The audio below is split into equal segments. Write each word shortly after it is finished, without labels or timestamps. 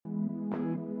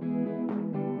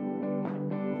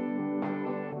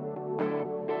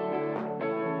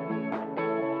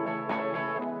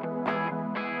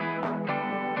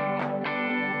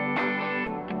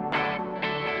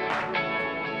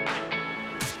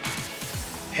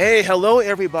Hey, hello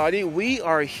everybody. We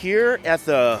are here at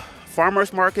the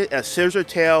farmers market at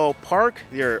Scissortail Park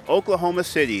near Oklahoma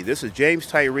City. This is James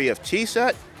Tyree of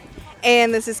TSET.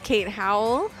 And this is Kate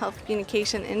Howell, Health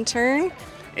Communication Intern.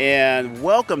 And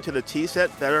welcome to the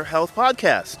TSET Better Health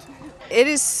Podcast. It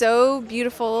is so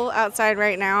beautiful outside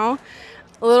right now.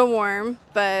 A little warm,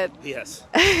 but Yes.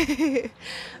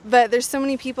 but there's so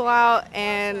many people out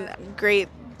and great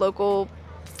local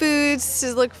foods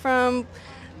to look from.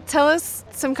 Tell us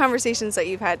some conversations that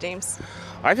you've had, James.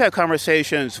 I've had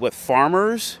conversations with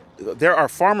farmers. There are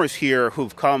farmers here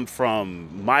who've come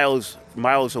from miles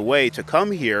away to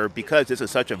come here because this is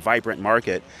such a vibrant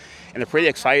market. And they're pretty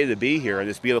excited to be here on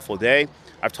this beautiful day.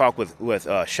 I've talked with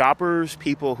shoppers,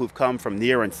 people who've come from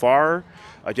near and far,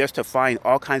 just to find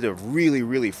all kinds of really,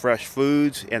 really fresh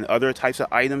foods and other types of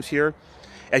items here.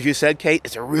 As you said, Kate,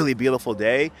 it's a really beautiful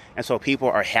day, and so people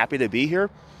are happy to be here.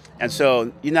 And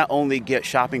so you not only get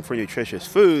shopping for nutritious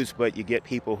foods, but you get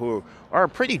people who are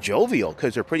pretty jovial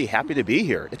because they're pretty happy to be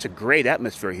here. It's a great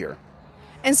atmosphere here.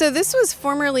 And so this was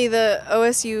formerly the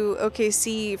OSU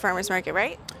OKC Farmers Market,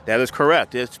 right? That is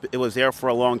correct. It was there for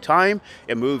a long time.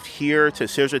 It moved here to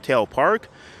Scissortail Park,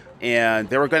 and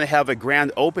they were going to have a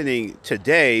grand opening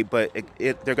today, but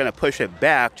they're going to push it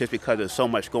back just because there's so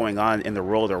much going on in the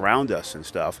world around us and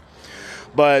stuff.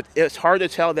 But it's hard to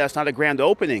tell that's not a grand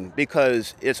opening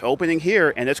because it's opening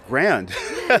here and it's grand.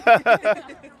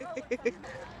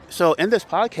 So in this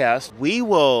podcast, we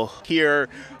will hear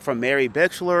from Mary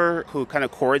Bixler, who kind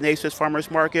of coordinates this farmers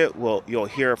market. You'll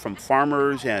hear from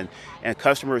farmers and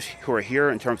customers who are here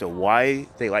in terms of why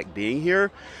they like being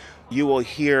here. You will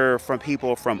hear from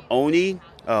people from ONE,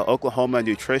 Oklahoma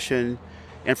Nutrition,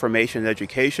 Information and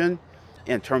Education,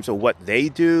 in terms of what they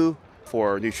do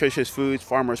for nutritious foods,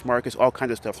 farmers markets, all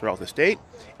kinds of stuff throughout the state.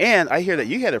 And I hear that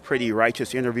you had a pretty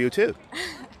righteous interview too.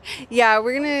 Yeah,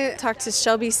 we're going to talk to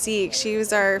Shelby Seek. She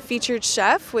was our featured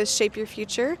chef with Shape Your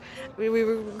Future. We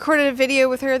recorded a video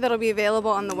with her that'll be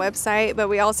available on the website, but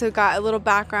we also got a little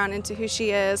background into who she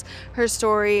is, her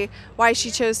story, why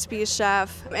she chose to be a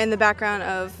chef, and the background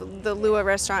of the Lua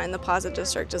restaurant in the Plaza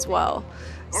District as well.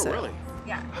 Oh, really?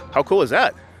 Yeah. How cool is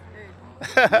that?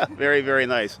 Very, very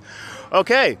nice.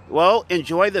 Okay, well,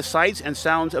 enjoy the sights and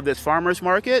sounds of this farmers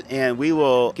market, and we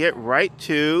will get right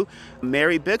to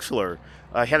Mary Bixler.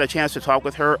 I had a chance to talk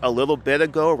with her a little bit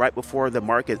ago, right before the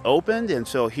market opened, and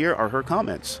so here are her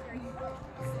comments.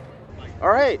 All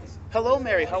right. Hello,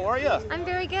 Mary. How are you? I'm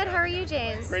very good. How are you,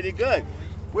 James? Pretty good.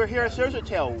 We're here at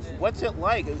Scissortail. What's it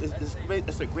like?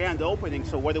 It's a grand opening,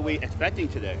 so what are we expecting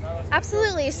today?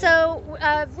 Absolutely. So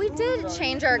we did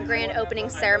change our grand opening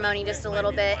ceremony just a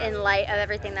little bit in light of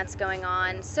everything that's going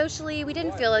on socially. We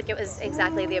didn't feel like it was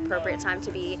exactly the appropriate time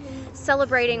to be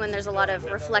celebrating when there's a lot of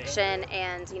reflection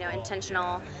and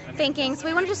intentional thinking. So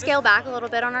we wanted to scale back a little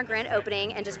bit on our grand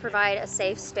opening and just provide a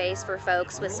safe space for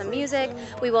folks with some music.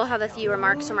 We will have a few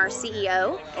remarks from our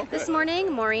CEO this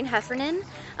morning, Maureen Heffernan.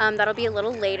 That'll be a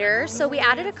little later. So we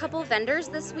added a couple vendors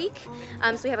this week.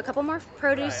 So we have a couple more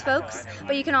produce folks,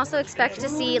 but you can also expect to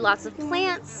see lots of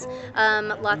plants,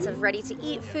 lots of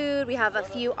ready-to-eat food. We have a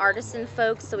few artisan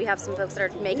folks, so we have some folks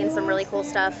that are making some really cool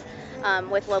stuff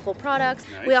with local products.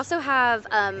 We also have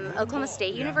Oklahoma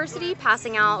State University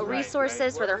passing out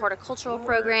resources for their horticultural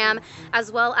program,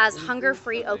 as well as Hunger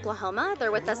Free Oklahoma.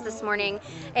 They're with us this morning,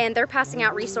 and they're passing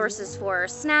out resources for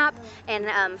SNAP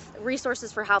and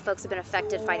resources for how folks have been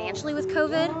affected financially with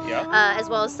COVID, as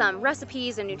well as some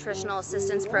recipes and nutritional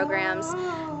assistance programs.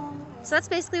 So that's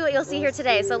basically what you'll see here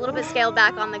today. So a little bit scaled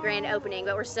back on the grand opening,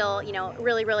 but we're still,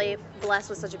 really, really blessed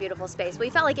with such a beautiful space.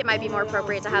 We felt like it might be more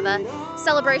appropriate to have a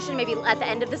celebration maybe at the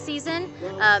end of the season,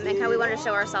 and kind of we wanted to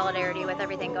show our solidarity with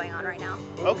everything going on right now.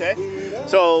 Okay.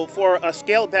 So for a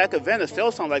scaled back event, it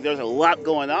still sounds like there's a lot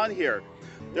going on here.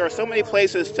 There are so many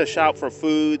places to shop for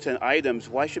foods and items.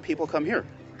 Why should people come here?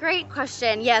 Great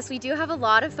question. Yes, we do have a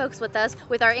lot of folks with us.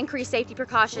 With our increased safety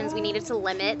precautions, we needed to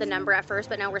limit the number at first,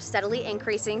 but now we're steadily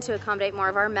increasing to accommodate more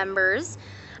of our members.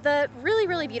 The really,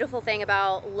 really beautiful thing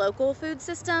about local food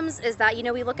systems is that,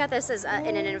 we look at this as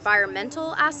in an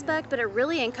environmental aspect, but it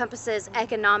really encompasses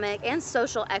economic and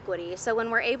social equity. So when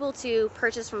we're able to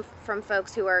purchase from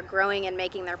folks who are growing and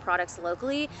making their products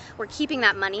locally, we're keeping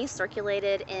that money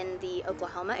circulated in the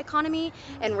Oklahoma economy,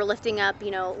 and we're lifting up,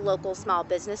 local small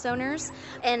business owners.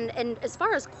 And as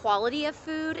far as quality of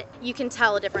food, you can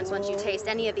tell a difference once you taste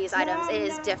any of these items. It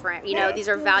is different. These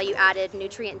are value-added,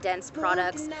 nutrient-dense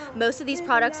products. Most of these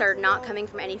products products are not coming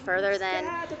from any further than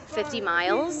 50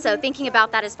 miles. So thinking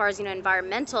about that as far as,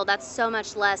 environmental, that's so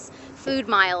much less food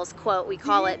miles, quote, we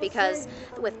call it, because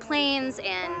with planes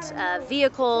and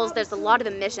vehicles, there's a lot of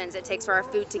emissions it takes for our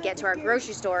food to get to our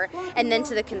grocery store and then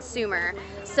to the consumer.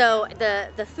 So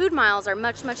the food miles are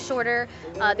much, much shorter.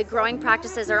 The growing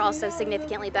practices are also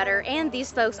significantly better, and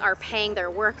these folks are paying their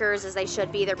workers as they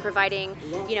should be. They're providing,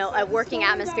 a working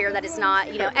atmosphere that is not,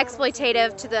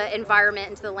 exploitative to the environment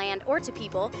and to the land or to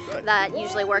people that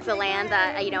usually work the land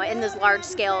that, in those large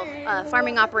scale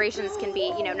farming operations can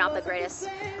be, not the greatest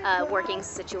working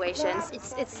situations.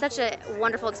 It's such a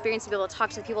wonderful experience to be able to talk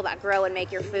to the people that grow and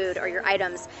make your food or your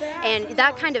items. And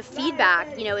that kind of feedback,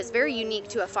 is very unique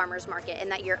to a farmer's market, in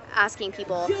that you're asking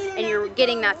people and you're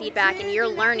getting that feedback and you're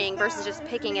learning versus just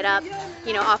picking it up,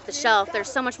 off the shelf.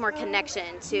 There's so much more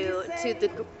connection to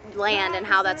the land and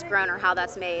how that's grown or how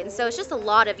that's made. And so it's just a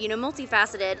lot of,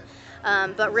 multifaceted,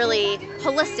 but really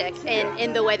holistic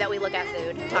in the way that we look at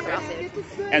food and talk about food.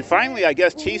 And finally, I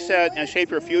guess TSET and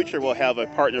Shape Your Future will have a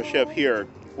partnership here.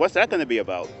 What's that going to be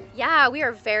about? Yeah, we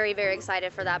are very, very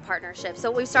excited for that partnership. So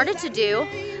what we've started to do,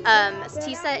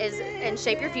 TSET and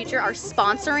Shape Your Future are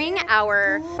sponsoring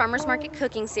our Farmers Market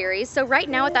cooking series. So right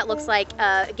now what that looks like,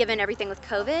 given everything with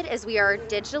COVID, is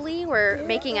we're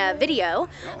making a video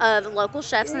of local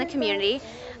chefs in the community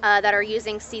that are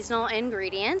using seasonal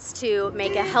ingredients to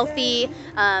make a healthy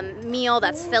meal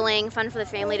that's filling, fun for the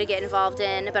family to get involved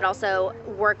in, but also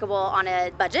workable on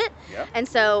a budget. Yeah. And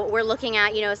so we're looking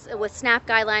at, with SNAP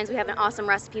guidelines, we have an awesome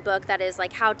recipe book that is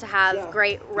like how to have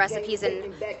great recipes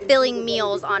and filling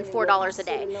meals on $4 a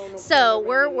day. So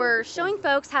we're showing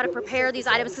folks how to prepare these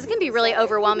items, because it can be really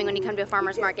overwhelming when you come to a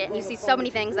farmer's market and you see so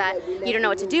many things that you don't know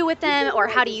what to do with them or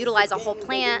how to utilize a whole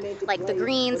plant, like the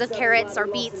greens of carrots or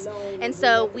beets. And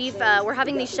so we're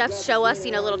having these chefs show us,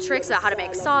 little tricks about how to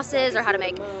make sauces or how to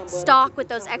make stock with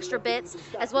those extra bits,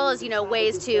 as well as,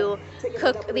 ways to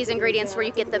cook these ingredients where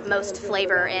you get the most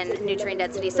flavor and nutrient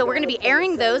density. So we're going to be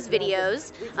airing those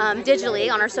videos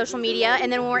digitally on our social media,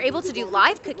 and then when we're able to do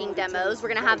live cooking demos, we're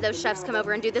going to have those chefs come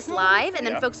over and do this live, and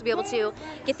then folks will be able to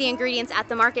get the ingredients at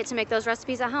the market to make those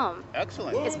recipes at home.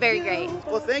 Excellent. It's very great.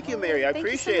 Well, thank you, Mary. I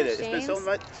appreciate it. James. It's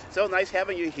been so nice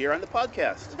having you here on the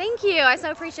podcast. Thank you. I so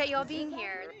appreciate you all being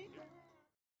here.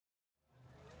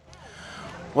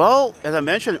 Well, as I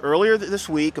mentioned earlier this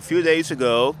week, a few days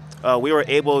ago, we were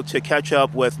able to catch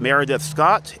up with Meredith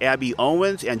Scott, Abby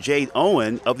Owens, and Jade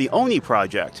Owen of the Oni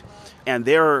Project. And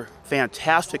they're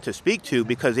fantastic to speak to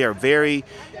because they are very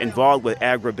involved with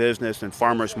agribusiness and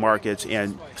farmers markets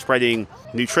and spreading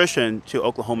nutrition to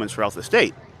Oklahomans throughout the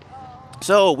state.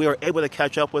 So we were able to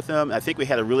catch up with them. I think we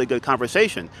had a really good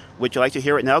conversation. Would you like to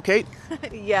hear it now, Kate?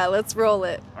 Yeah, let's roll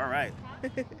it. All right.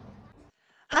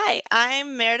 Hi,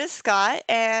 I'm Meredith Scott,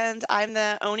 and I'm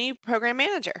the ONI Program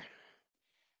Manager.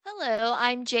 Hello,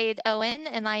 I'm Jade Owen,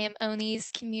 and I am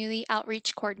ONI's Community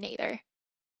Outreach Coordinator.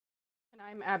 And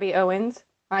I'm Abby Owens.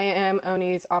 I am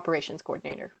ONI's Operations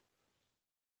Coordinator.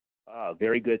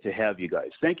 Very good to have you guys.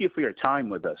 Thank you for your time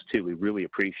with us, too. We really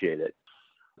appreciate it.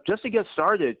 Just to get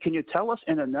started, can you tell us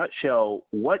in a nutshell,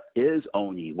 what is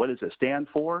ONI? What does it stand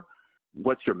for?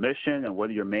 What's your mission, and what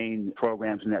are your main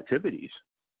programs and activities?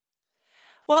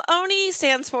 Well, ONI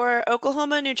stands for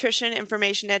Oklahoma Nutrition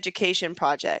Information Education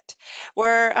Project.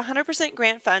 We're 100%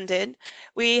 grant funded.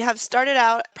 We have started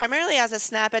out primarily as a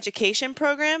SNAP education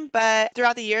program, but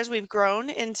throughout the years we've grown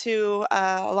into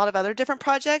a lot of other different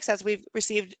projects as we've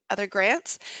received other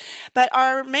grants. But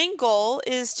our main goal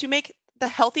is to make the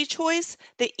healthy choice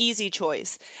the easy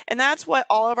choice. And that's what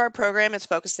all of our program is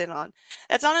focused in on.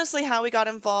 That's honestly how we got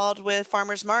involved with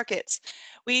farmers markets.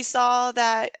 We saw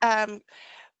that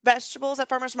vegetables at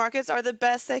farmers markets are the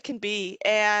best they can be,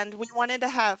 and we wanted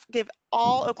to give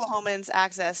all Oklahomans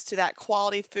access to that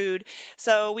quality food.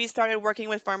 So we started working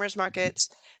with farmers markets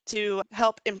to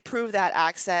help improve that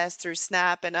access through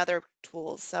SNAP and other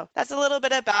tools. So that's a little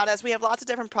bit about us. We have lots of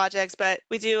different projects, but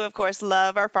we do, of course,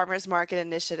 love our farmers market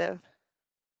initiative.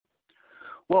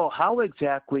 Well, how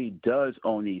exactly does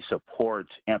ONI support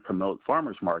and promote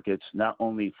farmers markets, not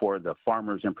only for the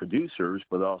farmers and producers,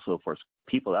 but also for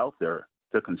people out there,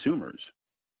 the consumers?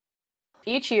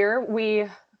 Each year, we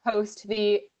host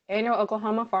the annual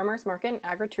Oklahoma Farmers Market and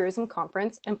Agritourism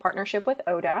Conference in partnership with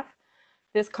ODAF.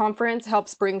 This conference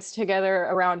brings together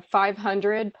around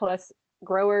 500 plus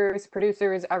growers,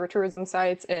 producers, agritourism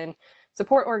sites, and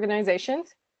support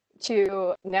organizations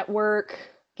to network,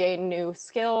 gain new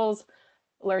skills,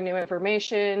 learn new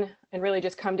information, and really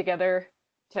just come together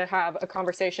to have a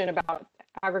conversation about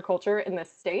agriculture in the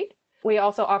state. We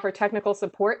also offer technical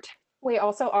support. We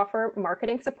also offer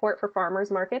marketing support for farmers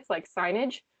markets like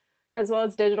signage, as well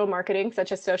as digital marketing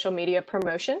such as social media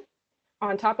promotion.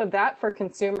 On top of that, for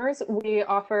consumers, we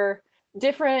offer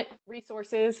different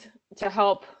resources to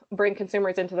help bring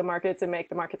consumers into the markets and make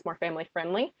the markets more family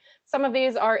friendly. Some of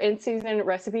these are in-season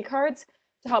recipe cards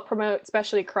to help promote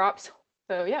specialty crops.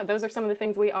 So yeah, those are some of the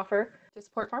things we offer to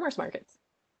support farmers markets.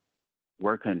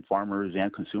 Where can farmers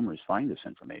and consumers find this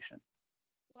information?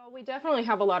 Well, we definitely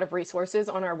have a lot of resources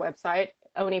on our website,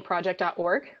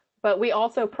 oniproject.org, but we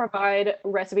also provide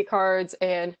recipe cards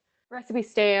and recipe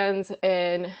stands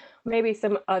and maybe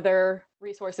some other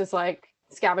resources like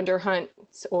scavenger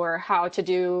hunts or how to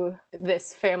do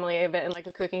this family event, like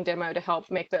a cooking demo, to help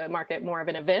make the market more of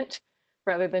an event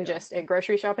rather than just a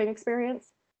grocery shopping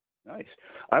experience. Nice.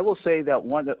 I will say that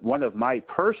one of my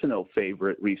personal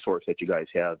favorite resource that you guys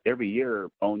have, every year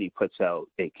Oni puts out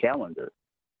a calendar.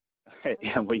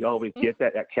 And we always get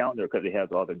that calendar because it has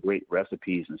all the great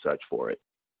recipes and such for it.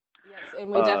 Yes, and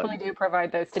we definitely do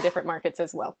provide those to different markets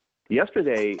as well.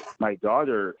 Yesterday, my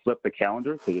daughter flipped the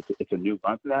calendar because it's a new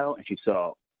month now, and she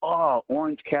saw,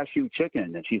 orange cashew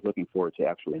chicken, and she's looking forward to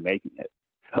actually making it.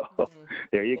 So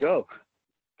there you go.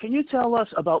 Can you tell us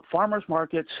about farmers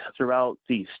markets throughout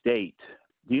the state?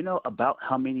 Do you know about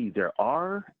how many there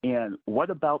are, and what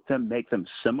about them make them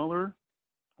similar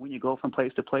when you go from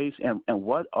place to place, and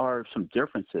what are some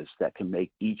differences that can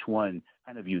make each one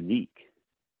kind of unique?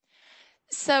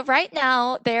 So right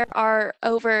now there are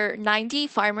over 90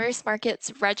 farmers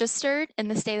markets registered in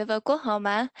the state of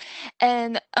Oklahoma,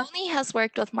 and Oni has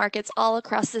worked with markets all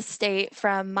across the state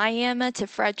from Miami to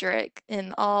Frederick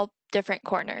in all different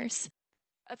corners.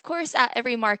 Of course, at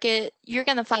every market, you're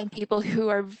going to find people who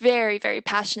are very, very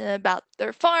passionate about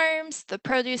their farms, the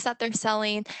produce that they're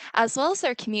selling, as well as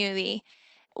their community.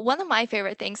 One of my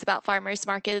favorite things about farmers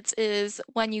markets is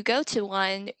when you go to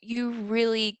one, you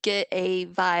really get a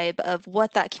vibe of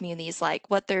what that community is like,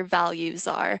 what their values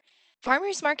are.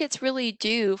 Farmers markets really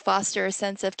do foster a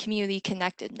sense of community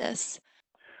connectedness.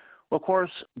 Well, of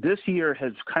course, this year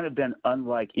has kind of been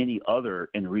unlike any other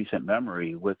in recent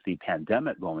memory with the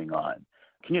pandemic going on.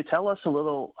 Can you tell us a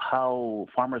little how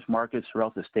farmers markets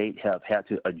throughout the state have had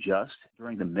to adjust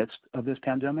during the midst of this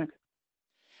pandemic?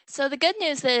 So the good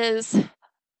news is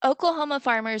Oklahoma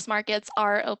farmers markets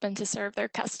are open to serve their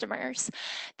customers.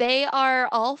 They are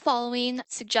all following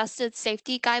suggested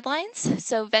safety guidelines.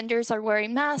 So vendors are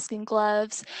wearing masks and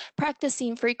gloves,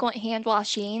 practicing frequent hand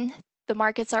washing. The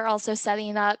markets are also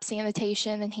setting up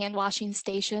sanitation and hand washing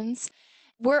stations.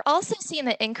 We're also seeing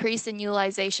an increase in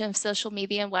utilization of social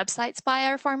media and websites by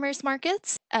our farmers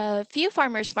markets. A few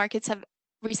farmers markets have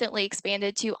recently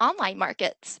expanded to online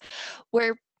markets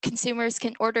where consumers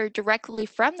can order directly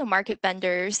from the market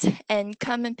vendors and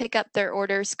come and pick up their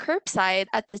orders curbside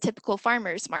at the typical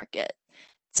farmers market.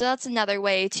 So that's another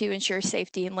way to ensure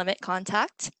safety and limit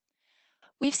contact.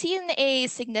 We've seen a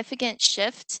significant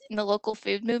shift in the local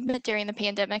food movement during the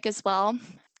pandemic as well.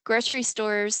 Grocery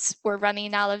stores were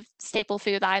running out of staple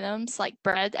food items like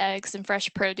bread, eggs, and fresh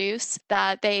produce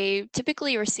that they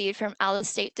typically receive from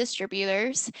out-of-state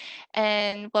distributors.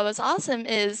 And what was awesome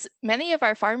is many of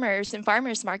our farmers and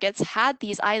farmers markets had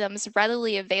these items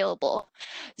readily available.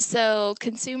 So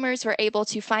consumers were able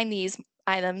to find these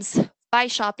items by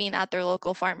shopping at their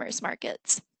local farmers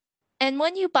markets. And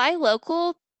when you buy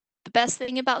local, the best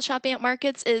thing about shopping at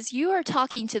markets is you are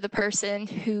talking to the person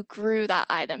who grew that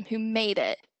item, who made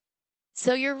it.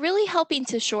 So you're really helping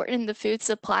to shorten the food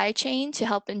supply chain to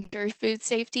help ensure food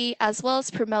safety as well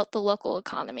as promote the local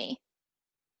economy.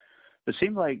 It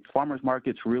seems like farmers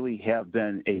markets really have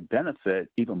been a benefit,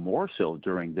 even more so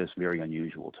during this very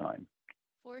unusual time.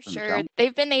 For sure.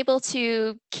 They've been able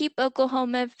to keep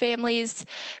Oklahoma families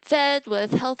fed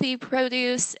with healthy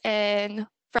produce and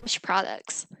fresh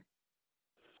products.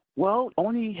 Well,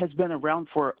 Oni has been around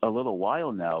for a little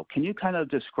while now. Can you kind of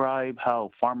describe how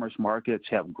farmers markets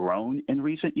have grown in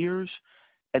recent years?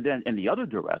 And then in the other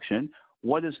direction,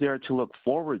 what is there to look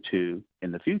forward to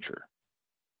in the future?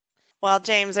 Well,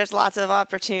 James, there's lots of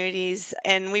opportunities,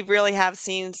 and we really have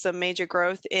seen some major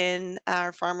growth in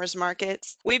our farmers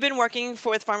markets. We've been working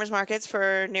with farmers markets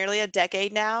for nearly a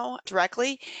decade now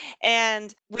directly,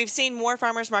 and we've seen more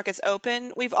farmers markets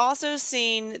open. We've also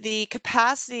seen the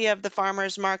capacity of the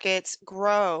farmers markets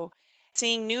grow.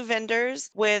 Seeing new vendors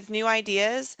with new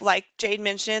ideas, like Jade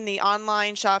mentioned, the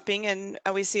online shopping, and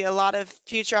we see a lot of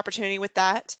future opportunity with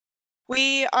that.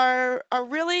 We are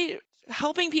really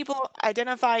helping people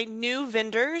identify new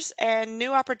vendors and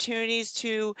new opportunities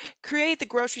to create the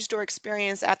grocery store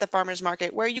experience at the farmers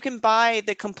market where you can buy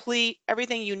the complete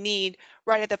everything you need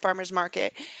right at the farmers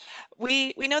market.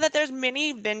 We know that there's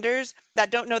many vendors that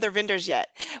don't know they're vendors yet.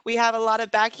 We have a lot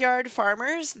of backyard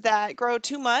farmers that grow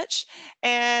too much,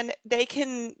 and they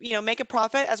can, make a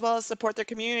profit as well as support their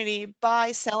community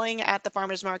by selling at the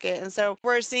farmers market. And so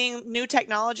we're seeing new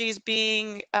technologies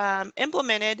being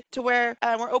implemented to where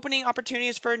we're opening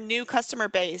opportunities for new customer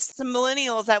base. Some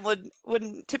millennials that would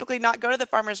typically not go to the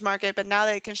farmers market, but now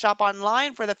they can shop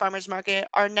online for the farmers market,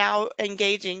 are now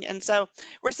engaging. And so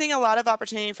we're seeing a lot of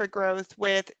opportunity for growth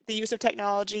with the use of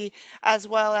technology, as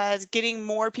well as getting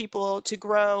more people to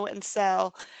grow and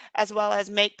sell, as well as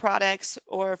make products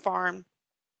or farm.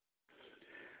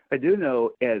 I do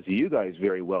know, as you guys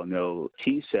very well know,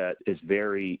 TSET is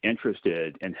very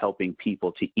interested in helping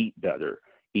people to eat better,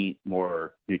 eat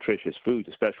more nutritious foods,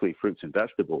 especially fruits and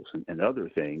vegetables and other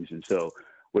things. And so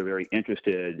we're very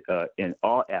interested in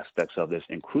all aspects of this,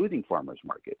 including farmers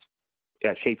markets.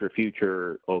 At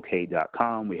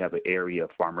shapeyourfutureok.com, we have an area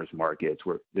of farmers markets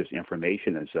where there's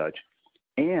information and such.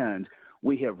 And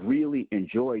we have really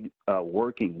enjoyed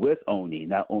working with ONI,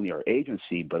 not only our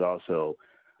agency, but also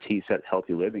TSET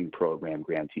Healthy Living Program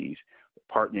grantees,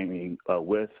 partnering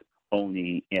with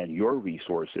ONI and your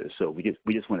resources. So we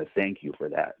just want to thank you for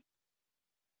that.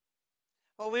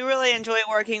 Well, we really enjoy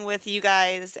working with you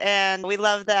guys, and we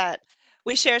love that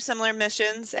we share similar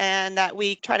missions and that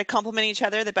we try to complement each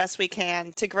other the best we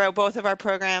can to grow both of our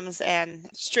programs and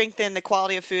strengthen the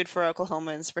quality of food for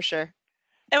Oklahomans, for sure.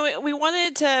 And we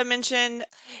wanted to mention,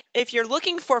 if you're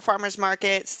looking for farmers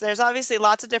markets, there's obviously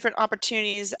lots of different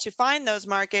opportunities to find those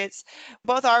markets.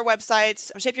 Both our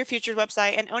websites, Shape Your Future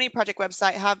website and ONI Project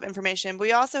website, have information.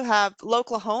 We also have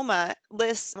Localahoma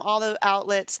lists all the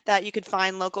outlets that you could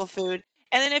find local food.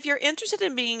 And then if you're interested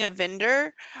in being a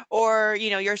vendor, or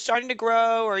you're starting to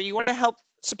grow, or you want to help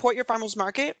support your farmers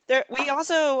market, we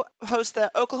also host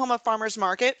the Oklahoma Farmers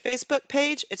Market Facebook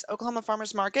page. It's Oklahoma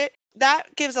Farmers Market.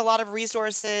 That gives a lot of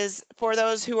resources for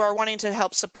those who are wanting to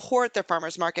help support their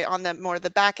farmers market on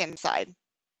the back end side.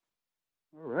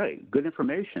 All right, good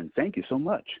information. Thank you so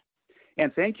much.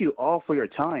 And thank you all for your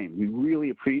time. We really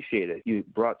appreciate it. You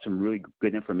brought some really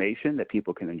good information that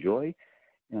people can enjoy.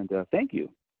 And thank you.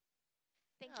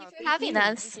 Thank you for having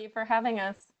us. Thank you for having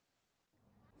us.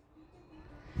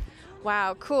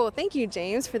 Wow, cool. Thank you,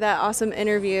 James, for that awesome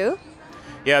interview.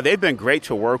 Yeah, they've been great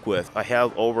to work with. I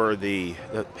have over the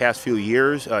past few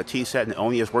years, TSET and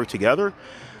ONI has worked together,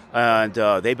 and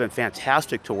they've been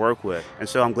fantastic to work with. And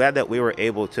so I'm glad that we were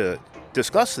able to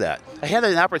discuss that. I had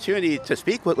an opportunity to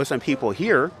speak with some people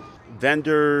here,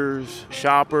 vendors,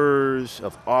 shoppers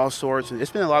of all sorts, and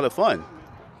it's been a lot of fun.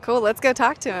 Cool, let's go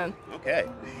talk to him. Okay.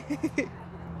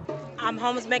 I'm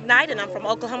Holmes McKnight, and I'm from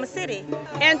Oklahoma City.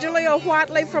 Angelia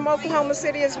Watley from Oklahoma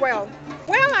City as well.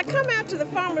 Well, I come out to the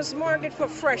farmers market for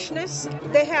freshness.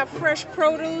 They have fresh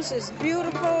produce. It's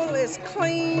beautiful, it's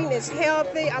clean, it's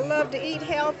healthy. I love to eat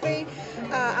healthy.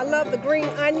 I love the green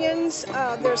onions.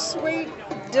 They're sweet,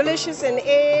 delicious, and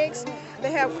eggs.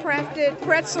 They have crafted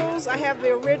pretzels. I have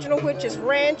the original, which is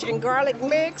ranch and garlic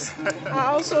mix. I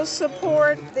also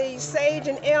support the Sage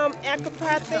and Elm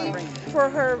Acropathy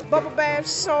for her bubble bath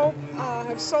soap.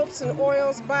 Her soaps and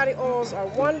oils, body oils are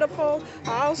wonderful.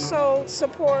 I also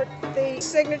support the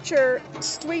signature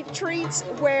sweet treats,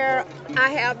 where I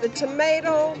have the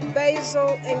tomato,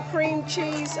 basil, and cream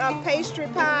cheese pastry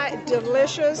pie,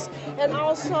 delicious. And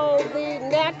also the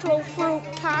natural fruit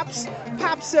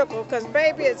popsicle, because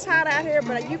baby, it's hot out here,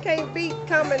 but you can't beat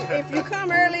coming if you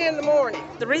come early in the morning.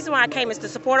 The reason why I came is to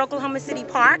support Oklahoma City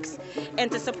parks and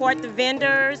to support the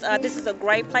vendors. This is a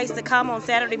great place to come on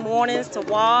Saturday mornings to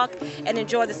walk and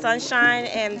enjoy the sunshine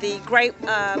and the great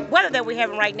weather that we're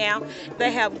having right now.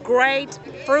 They have great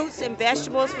fruits and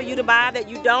vegetables for you to buy that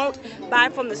you don't buy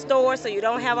from the store, so you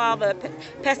don't have all the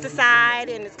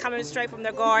pesticide and it's coming straight from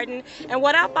their garden. And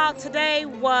what I bought today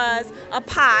was a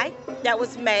pie that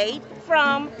was made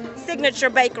from Signature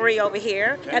Bakery over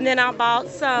here. And then I bought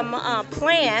some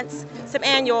plants, some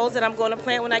annuals that I'm going to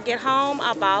plant when I get home.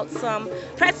 I bought some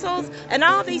pretzels, and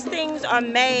all these things are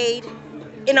made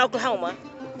in Oklahoma,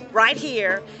 right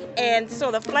here. And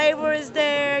so the flavor is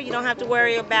there. You don't have to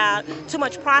worry about too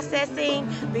much processing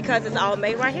because it's all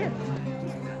made right here.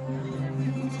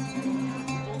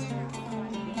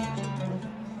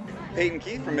 Peyton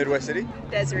Keith from Midwest City.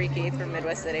 Desiree Keith from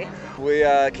Midwest City. We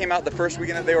came out the first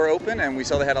weekend that they were open, and we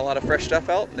saw they had a lot of fresh stuff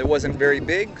out. It wasn't very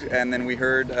big, and then we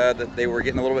heard that they were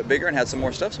getting a little bit bigger and had some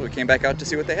more stuff, so we came back out to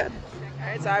see what they had. All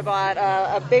right, so I bought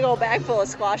a big old bag full of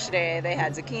squash today. They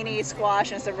had zucchini,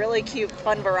 squash, and some really cute,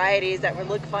 fun varieties that would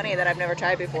look funny that I've never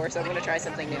tried before, so I'm going to try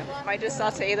something new. I might just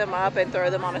saute them up and throw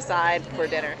them on a side for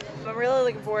dinner. I'm really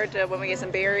looking forward to when we get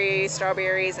some berries,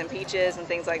 strawberries, and peaches and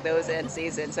things like those in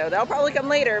season. So they'll probably come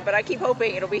later, but I keep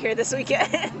hoping it'll be here this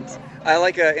weekend. I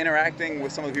like interacting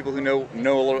with some of the people who know a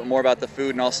little bit more about the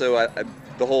food, and also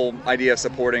the whole idea of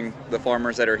supporting the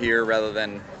farmers that are here rather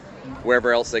than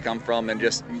wherever else they come from, and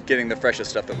just getting the freshest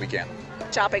stuff that we can.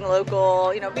 Shopping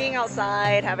local, being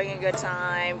outside, having a good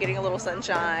time, getting a little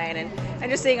sunshine,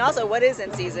 and just seeing also what is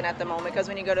in season at the moment, because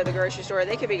when you go to the grocery store,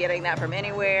 they could be getting that from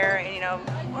anywhere,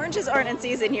 and oranges aren't in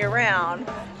season year round,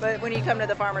 but when you come to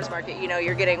the farmer's market,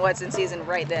 you're getting what's in season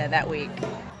right then, that week.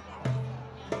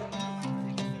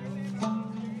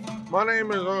 My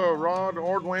name is Rod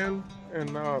Ordwin,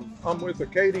 and I'm with the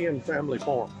Acadian Family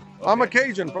Farm. I'm a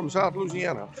Cajun from South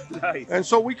Louisiana. Nice. And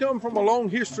so we come from a long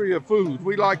history of food.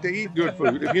 We like to eat good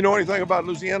food. If you know anything about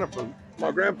Louisiana food,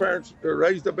 my grandparents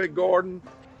raised a big garden.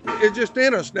 It's just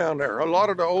in us down there. A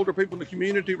lot of the older people in the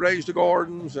community raised the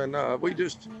gardens, and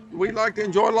we like to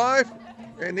enjoy life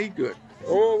and eat good.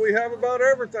 Oh, we have about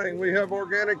everything. We have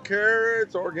organic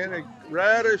carrots, organic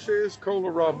radishes,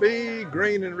 kohlrabi,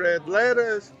 green and red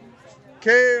lettuce,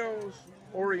 kales,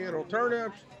 oriental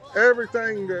turnips,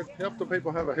 everything that helps the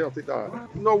people have a healthy diet.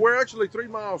 No, we're actually 3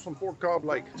 miles from Fort Cobb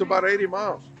Lake. It's about 80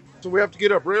 miles. So we have to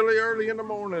get up really early in the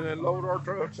morning and load our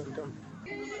trucks and come.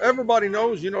 Everybody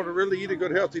knows, to really eat a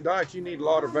good healthy diet, you need a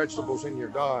lot of vegetables in your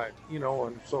diet,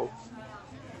 and so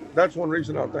that's one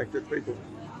reason I think that people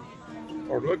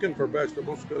are looking for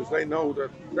vegetables, because they know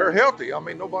that they're healthy. I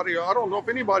don't know if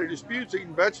anybody disputes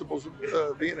eating vegetables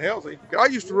being healthy. I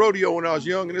used to rodeo when I was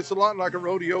young, and it's a lot like a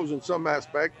rodeo's in some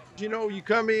aspect. You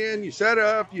come in, you set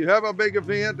up, you have a big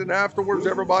event, and afterwards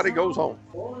everybody goes home.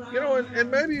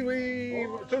 And maybe we,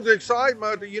 through the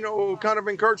excitement, kind of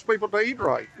encourage people to eat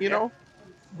right,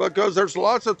 because there's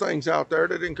lots of things out there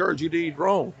that encourage you to eat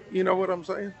wrong. You know what I'm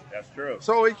saying? That's true.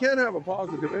 So it can have a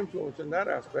positive influence in that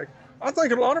aspect. I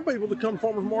think a lot of people that come to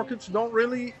farmers markets don't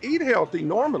really eat healthy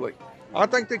normally. I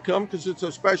think they come because it's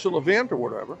a special event or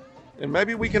whatever. And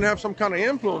maybe we can have some kind of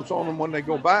influence on them when they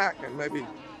go back, and maybe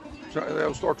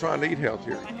they'll start trying to eat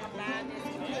healthier.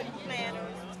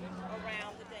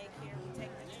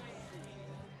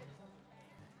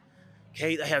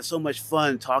 Kate, I had so much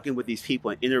fun talking with these people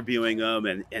and interviewing them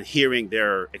and hearing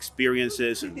their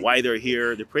experiences and why they're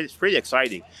here. It's pretty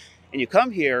exciting. And you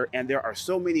come here, and there are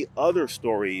so many other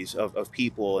stories of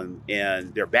people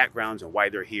and their backgrounds and why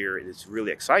they're here, and it's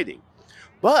really exciting.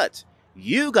 But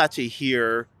you got to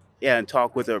hear and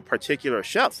talk with a particular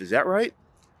chef, is that right?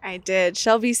 I did.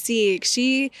 Shelby Sieg.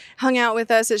 She hung out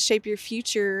with us at Shape Your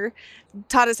Future,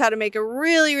 taught us how to make a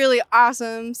really, really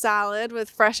awesome salad with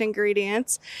fresh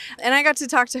ingredients. And I got to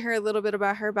talk to her a little bit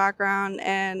about her background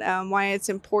and why it's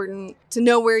important to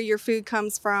know where your food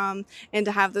comes from and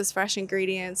to have those fresh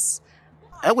ingredients.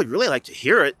 I would really like to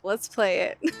hear it. Let's play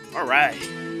it. All right.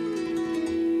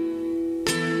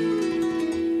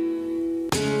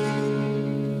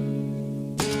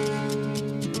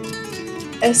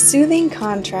 A soothing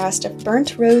contrast of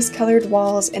burnt rose-colored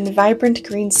walls and vibrant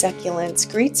green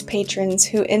succulents greets patrons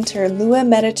who enter Lua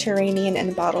Mediterranean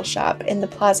and Bottle Shop in the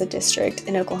Plaza District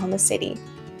in Oklahoma City.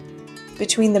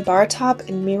 Between the bar top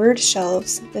and mirrored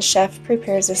shelves, the chef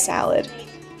prepares a salad.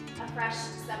 A fresh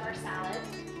summer salad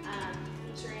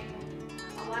featuring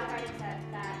a lot of items that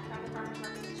from the farmers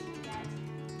market that you can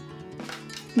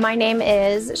get. My name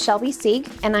is Shelby Sieg,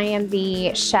 and I am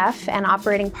the chef and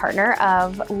operating partner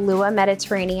of Lua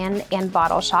Mediterranean and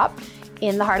Bottle Shop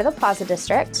in the heart of the Plaza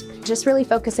District. Just really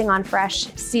focusing on fresh,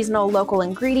 seasonal, local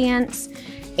ingredients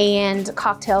and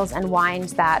cocktails and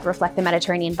wines that reflect the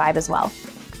Mediterranean vibe as well.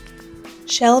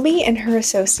 Shelby and her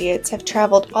associates have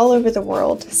traveled all over the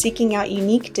world seeking out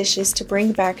unique dishes to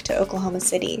bring back to Oklahoma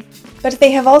City. But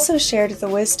they have also shared the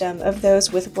wisdom of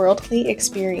those with worldly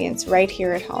experience right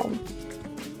here at home.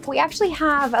 We actually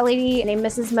have a lady named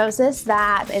Mrs. Moses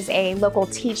that is a local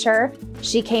teacher.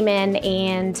 She came in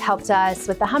and helped us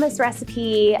with the hummus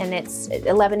recipe, and it's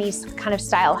a Lebanese kind of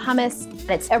style hummus.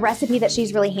 It's a recipe that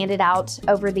she's really handed out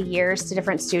over the years to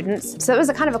different students. So it was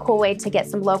a kind of a cool way to get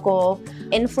some local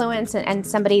influence and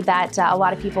somebody that a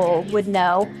lot of people would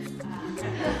know.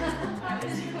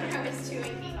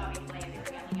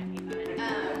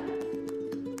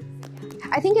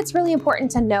 I think it's really important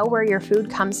to know where your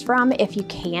food comes from if you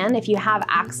can. If you have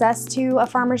access to a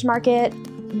farmer's market,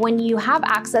 When you have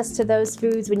access to those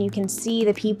foods, when you can see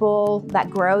the people that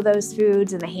grow those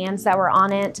foods and the hands that were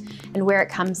on it and where it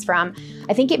comes from,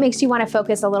 I think it makes you want to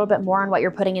focus a little bit more on what you're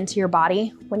putting into your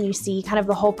body when you see kind of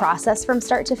the whole process from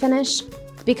start to finish.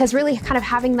 Because really kind of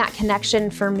having that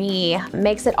connection for me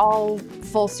makes it all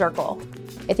full circle.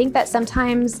 I think that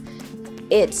sometimes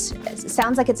it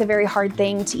sounds like it's a very hard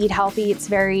thing to eat healthy. It's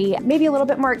maybe a little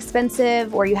bit more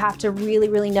expensive, or you have to really,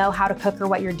 really know how to cook or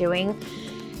what you're doing.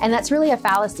 And that's really a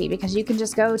fallacy, because you can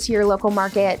just go to your local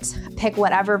market, pick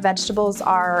whatever vegetables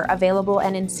are available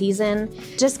and in season.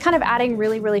 Just kind of adding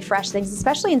really, really fresh things,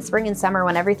 especially in spring and summer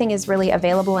when everything is really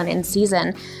available and in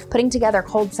season. Putting together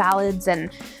cold salads and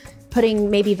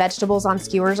putting maybe vegetables on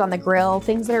skewers on the grill,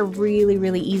 things that are really,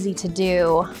 really easy to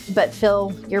do, but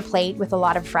fill your plate with a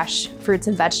lot of fresh fruits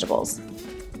and vegetables. So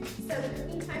the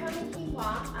cooking time on the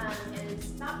quinoa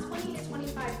is about 20 to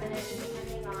 25 minutes,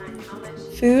 depending on how much.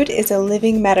 Food is a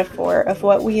living metaphor of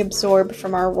what we absorb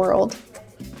from our world.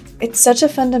 It's such a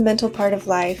fundamental part of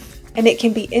life, and it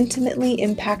can be intimately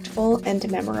impactful and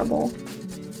memorable.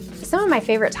 Some of my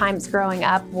favorite times growing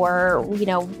up were,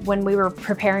 when we were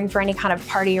preparing for any kind of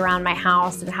party around my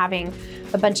house and having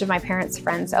a bunch of my parents'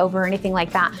 friends over or anything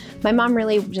like that. My mom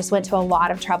really just went to a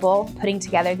lot of trouble putting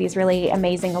together these really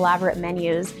amazing, elaborate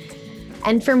menus.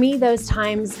 And for me, those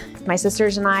times, my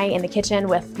sisters and I in the kitchen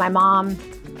with my mom,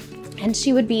 and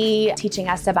she would be teaching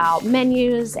us about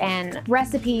menus and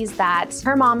recipes that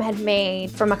her mom had made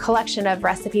from a collection of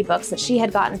recipe books that she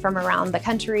had gotten from around the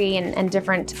country and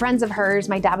different friends of hers.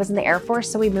 My dad was in the Air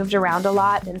Force, so we moved around a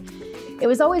lot. And it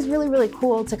was always really, really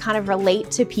cool to kind of relate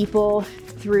to people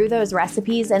through those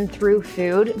recipes and through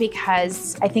food,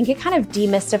 because I think it kind of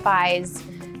demystifies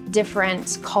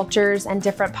different cultures and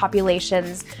different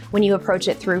populations when you approach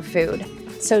it through food.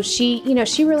 So she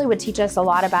really would teach us a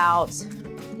lot about,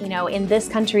 in this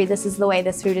country, this is the way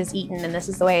this food is eaten and this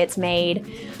is the way it's made.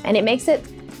 And it makes it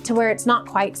to where it's not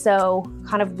quite so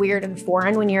kind of weird and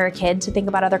foreign when you're a kid to think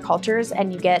about other cultures,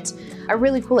 and you get a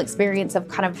really cool experience of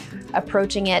kind of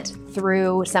approaching it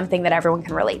through something that everyone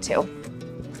can relate to. And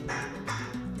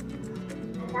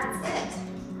that's it.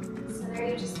 So there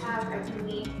you just have a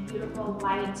really beautiful,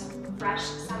 light, fresh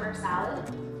summer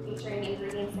salad featuring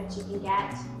ingredients that you can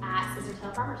get at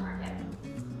Scissortail Farmers Market.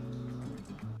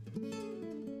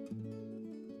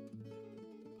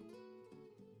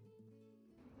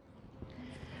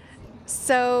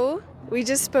 So we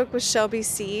just spoke with Shelby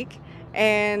Seek,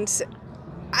 and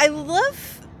I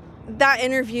love that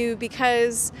interview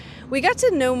because we got to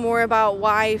know more about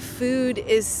why food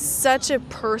is such a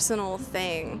personal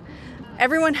thing.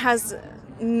 Everyone has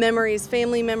memories,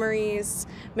 family memories,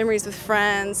 memories with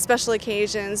friends, special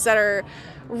occasions that are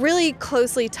really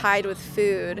closely tied with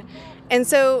food. And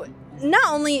so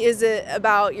not only is it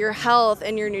about your health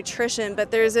and your nutrition, but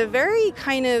there's a very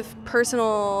kind of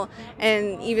personal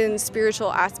and even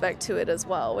spiritual aspect to it as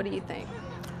well. What do you think?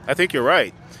 I think you're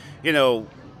right.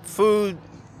 Food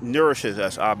nourishes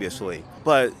us, obviously,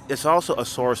 but it's also a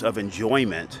source of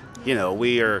enjoyment.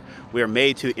 We are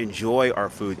made to enjoy our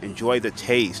food, enjoy the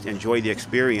taste, enjoy the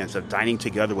experience of dining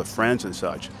together with friends and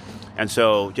such. And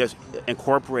so just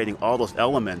incorporating all those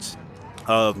elements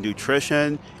of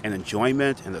nutrition and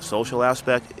enjoyment and the social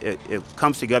aspect, it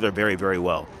comes together very, very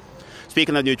well.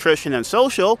 Speaking of nutrition and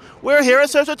social, we're here at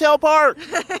Scissortail Park.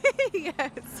 Yes.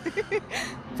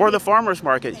 For the farmers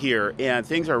market here, and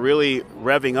things are really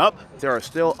revving up. There are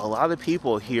still a lot of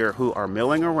people here who are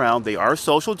milling around. They are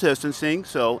social distancing,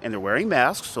 and they're wearing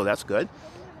masks, so that's good.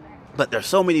 But there's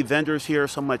so many vendors here,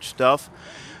 so much stuff.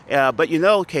 But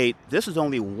Kate, this is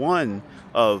only one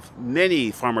of many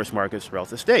farmers markets throughout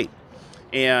the state.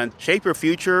 And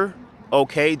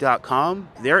ShapeYourFutureOK.com,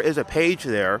 there is a page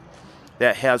there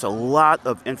that has a lot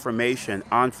of information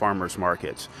on farmers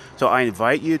markets. So I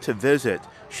invite you to visit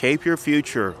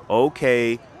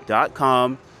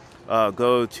ShapeYourFutureOK.com.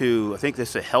 Go to, I think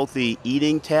this is a healthy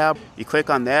eating tab. You click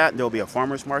on that, and there'll be a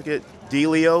farmers market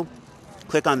dealio.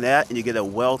 Click on that, and you get a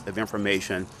wealth of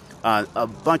information on a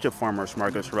bunch of farmers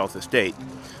markets throughout the state.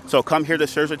 So come here to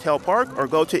Scissortail Park or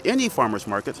go to any farmers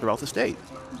market throughout the state.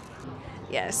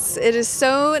 Yes, it is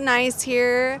so nice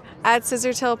here at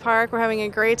Scissortail Park. We're having a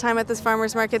great time at this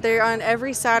farmers market. They're on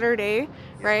every Saturday,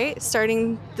 right?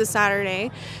 Starting this Saturday.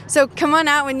 So come on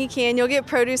out when you can. You'll get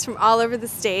produce from all over the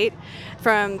state,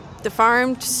 from the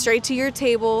farm straight to your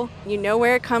table. You know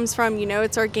where it comes from. You know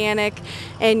it's organic,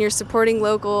 and you're supporting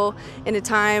local in a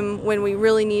time when we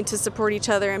really need to support each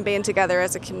other and band together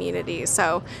as a community.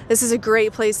 So this is a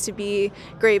great place to be,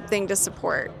 great thing to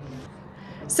support.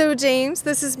 So James,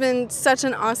 this has been such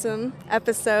an awesome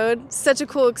episode, such a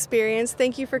cool experience.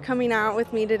 Thank you for coming out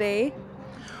with me today.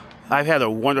 I've had a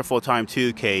wonderful time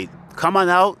too, Kate. Come on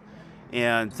out,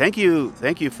 and thank you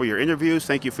for your interviews.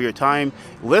 Thank you for your time.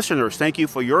 Listeners, thank you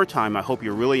for your time. I hope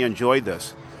you really enjoyed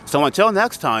this. So until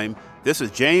next time, this is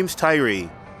James Tyree.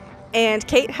 And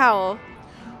Kate Howell.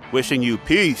 Wishing you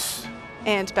peace.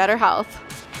 And better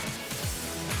health.